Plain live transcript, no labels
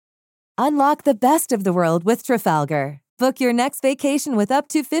Unlock the best of the world with Trafalgar. Book your next vacation with up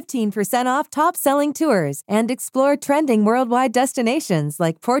to 15% off top-selling tours and explore trending worldwide destinations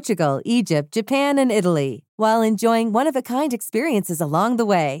like Portugal, Egypt, Japan, and Italy, while enjoying one-of-a-kind experiences along the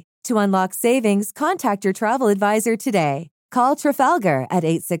way. To unlock savings, contact your travel advisor today. Call Trafalgar at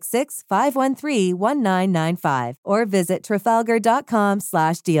 866-513-1995 or visit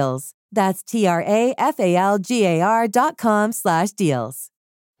trafalgar.com/deals. That's TRAFALGAR.com/deals.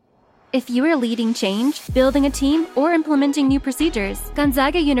 If you are leading change, building a team, or implementing new procedures,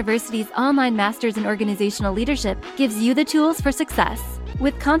 Gonzaga University's online Masters in Organizational Leadership gives you the tools for success.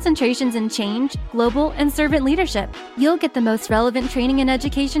 With concentrations in change, global, and servant leadership, you'll get the most relevant training and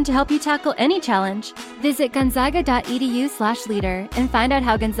education to help you tackle any challenge. Visit gonzaga.edu/leader and find out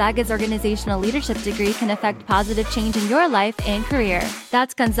how Gonzaga's organizational leadership degree can affect positive change in your life and career.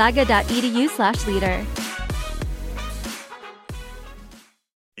 That's gonzaga.edu/leader.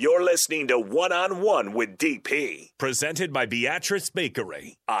 You're listening to One-on-One with DP, presented by Beatrice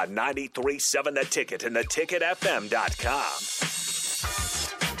Bakery on 93.7 The Ticket and theticketfm.com.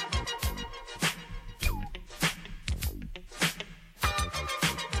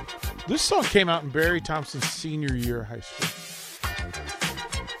 This song came out in Barry Thompson's senior year of high school.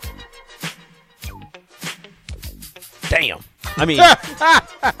 Damn. I mean,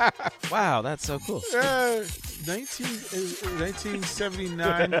 wow, that's so cool.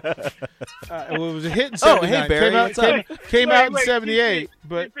 1979. It was a hit in 79. Oh, hey, Barry, came out in 78.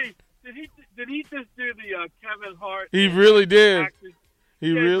 But did he just do the Kevin Hart? He really did. Actors?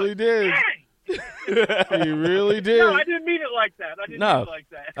 He really did. He really did. No, I didn't mean it like that.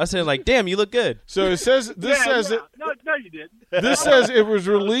 I said, like, damn, you look good. So it says No, you didn't. This says it was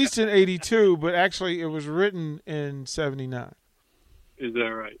released in 82, but actually it was written in 79. Is that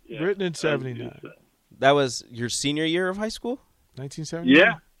right? Yeah. Written in 79. That was your senior year of high school?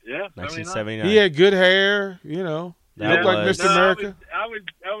 1979? Yeah. 1979. He had good hair, you know. Looked like Mr. America. I was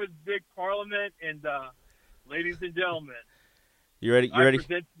big Parliament and ladies and gentlemen. You ready? I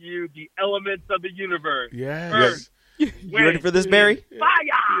present to you the elements of the universe. Yes. You ready for this, Barry?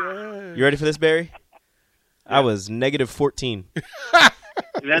 Fire! You ready for this, Barry? I was -14.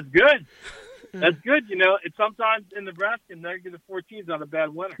 That's good. That's good. You know, it's sometimes in Nebraska, -14 is not a bad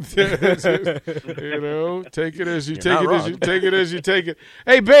winter. You know, take it as you take it.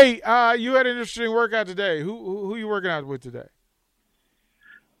 Hey, Bay, you had an interesting workout today. Who you working out with today?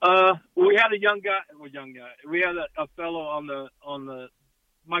 We had a young guy. We had a fellow on the.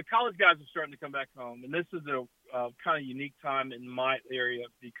 My college guys are starting to come back home, and this is a kind of unique time in my area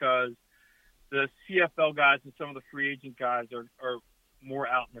because the CFL guys and some of the free agent guys are more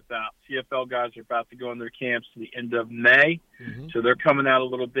out and about. CFL guys are about to go in their camps to the end of May, so they're coming out a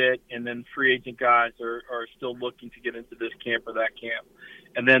little bit, and then free agent guys are still looking to get into this camp or that camp.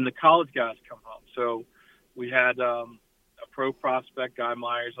 And then the college guys come home. So we had a pro prospect, Guy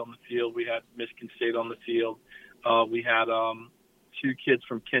Myers, on the field. We had Michigan State on the field. We had two kids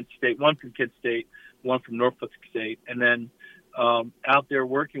from Kent State, one from Kent State, one from Norfolk State. And then out there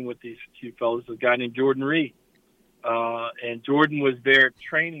working with these two fellows, a guy named Jordan Reed. And Jordan was there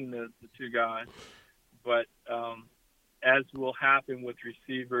training the two guys. But as will happen with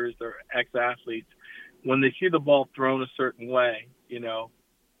receivers or ex-athletes, when they see the ball thrown a certain way, you know,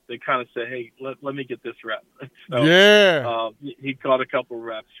 they kind of say, hey, let me get this rep. So, he caught a couple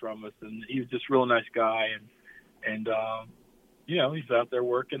reps from us, and he was just a real nice guy. And you know, he's out there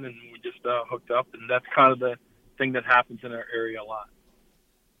working, and we just hooked up. And that's kind of the thing that happens in our area a lot.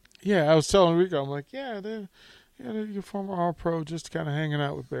 Yeah, I was telling Rico, I'm like, they're your former All-Pro, just kind of hanging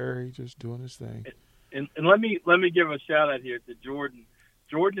out with Barry, just doing his thing. And let me give a shout-out here to Jordan.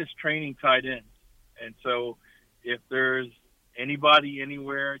 Jordan is training tight ends. And so if there's anybody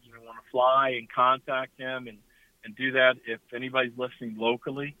anywhere, you want to fly and contact him and do that. If anybody's listening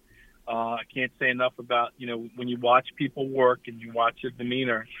locally, I can't say enough about, when you watch people work and you watch their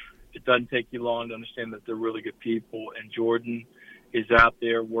demeanor, it doesn't take you long to understand that they're really good people. And Jordan is out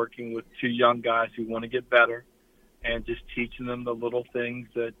there working with two young guys who want to get better and just teaching them the little things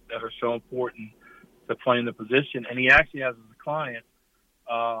that are so important to playing the position. And he actually has as a client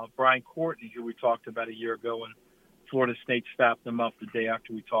Brian Courtney, who we talked about a year ago, and Florida State staffed him up the day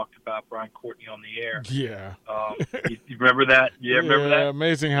after we talked about Brian Courtney on the air. Yeah. You remember that? Yeah, remember that?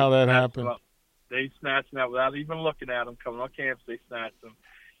 Amazing how that happened. They snatched him out without even looking at him. Coming on campus, they snatched him.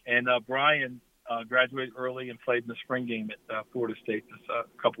 And Brian graduated early and played in the spring game at Florida State this a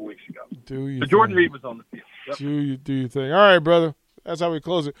couple weeks ago. So Jordan Reed was on the field. Yep. Do your thing. All right, brother. That's how we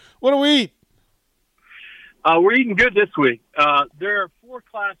close it. What do we eat? We're eating good this week. There are 4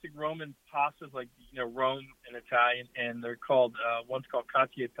 classic Roman pastas, like Rome in Italian, and they're called one's called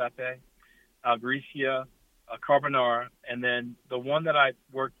cacio e pepe, Grecia, carbonara, and then the one that I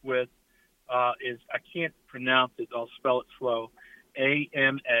worked with is, I can't pronounce it. I'll spell it slow.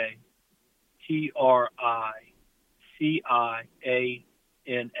 Amatriciana.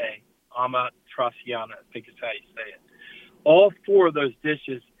 Amatriciana, I think is how you say it. All 4 of those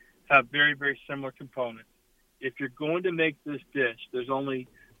dishes have very, very similar components. If you're going to make this dish, there's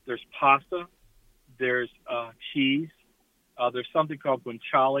pasta, there's cheese, there's something called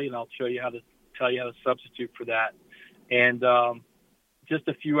guanciale, and I'll tell you how to substitute for that, and just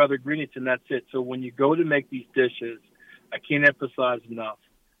a few other ingredients, and that's it. So when you go to make these dishes, I can't emphasize enough,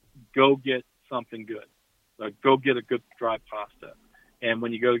 go get something good. Go get a good dry pasta. And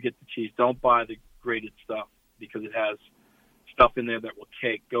when you go to get the cheese, don't buy the grated stuff because it has stuff in there that will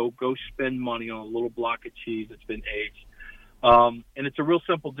cake. Go spend money on a little block of cheese that's been aged. And it's a real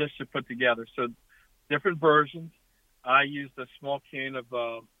simple dish to put together. So different versions. I used a small can of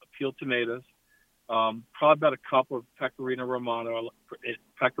peeled tomatoes, probably about a cup of Pecorino Romano.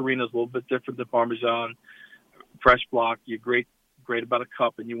 Pecorino is a little bit different than Parmesan. Fresh block, you grate about a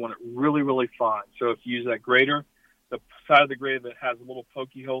cup, and you want it really, really fine. So if you use that grater, the side of the grater that has a little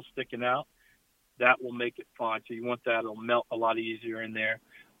pokey hole sticking out, that will make it fine. So you want that; it'll melt a lot easier in there.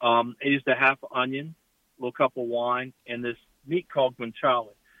 I used a half onion, a little cup of wine, and this meat called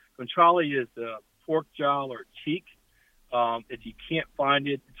guanciale. Guanciale is a pork jowl or cheek. If you can't find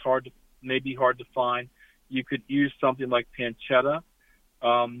it, it's maybe hard to find. You could use something like pancetta,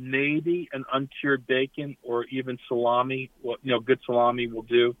 maybe an uncured bacon, or even salami. Well, good salami will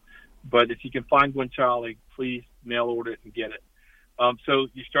do. But if you can find guanciale, please mail order it and get it. So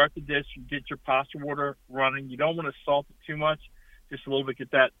you start the dish, you get your pasta water running. You don't want to salt it too much, just a little bit,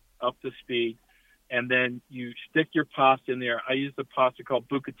 get that up to speed. And then you stick your pasta in there. I use the pasta called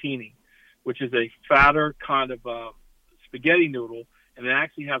bucatini, which is a fatter kind of spaghetti noodle, and it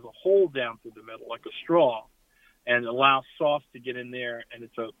actually has a hole down through the middle, like a straw, and allows sauce to get in there, and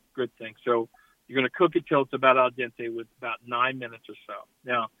it's a good thing. So you're going to cook it till it's about al dente with about 9 minutes or so.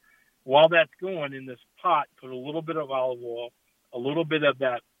 Now, while that's going in this pot, put a little bit of olive oil, a little bit of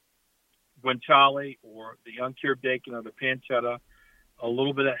that guanciale or the uncured bacon or the pancetta, a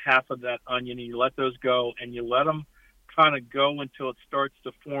little bit of half of that onion, and you let those go, and you let them kind of go until it starts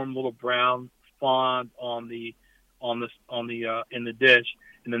to form little brown fond in the dish,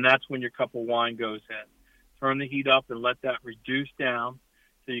 and then that's when your cup of wine goes in. Turn the heat up and let that reduce down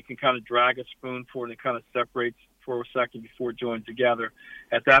so you can kind of drag a spoon for it and it kind of separates for a second before it joins together.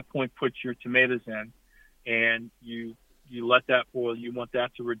 At that point, put your tomatoes in, and you let that boil. You want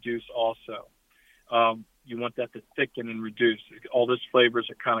that to reduce also. You want that to thicken and reduce. All those flavors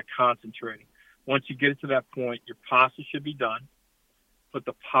are kind of concentrating. Once you get it to that point, your pasta should be done. Put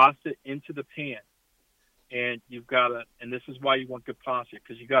the pasta into the pan. And you've got to, and this is why you want good pasta,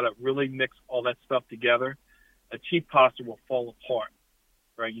 because you got to really mix all that stuff together. A cheap pasta will fall apart,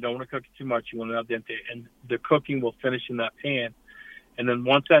 right? You don't want to cook it too much. You want it al dente, and the cooking will finish in that pan. And then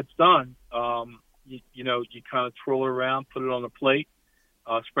once that's done, you kind of twirl it around, put it on a plate,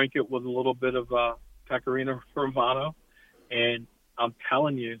 sprinkle it with a little bit of Pecorino Romano, and I'm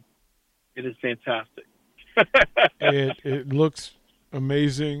telling you, it is fantastic. It looks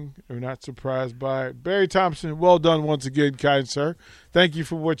amazing. I'm not surprised by it. Barry Thompson, well done once again, kind sir. Thank you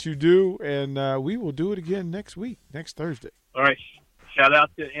for what you do, and we will do it again next week, next Thursday. All right. Shout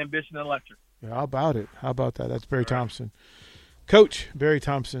out to Ambition Electric. Yeah, how about it? How about that? That's Barry Thompson. Coach Barry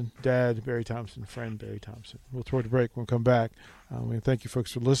Thompson, Dad Barry Thompson, friend Barry Thompson. We'll throw the break. We'll come back. Thank you,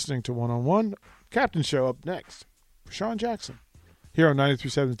 folks, for listening to One on One. Captain Show up next. Sean Jackson here on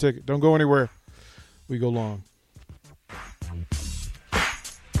 93.7 The Ticket. Don't go anywhere. We go long.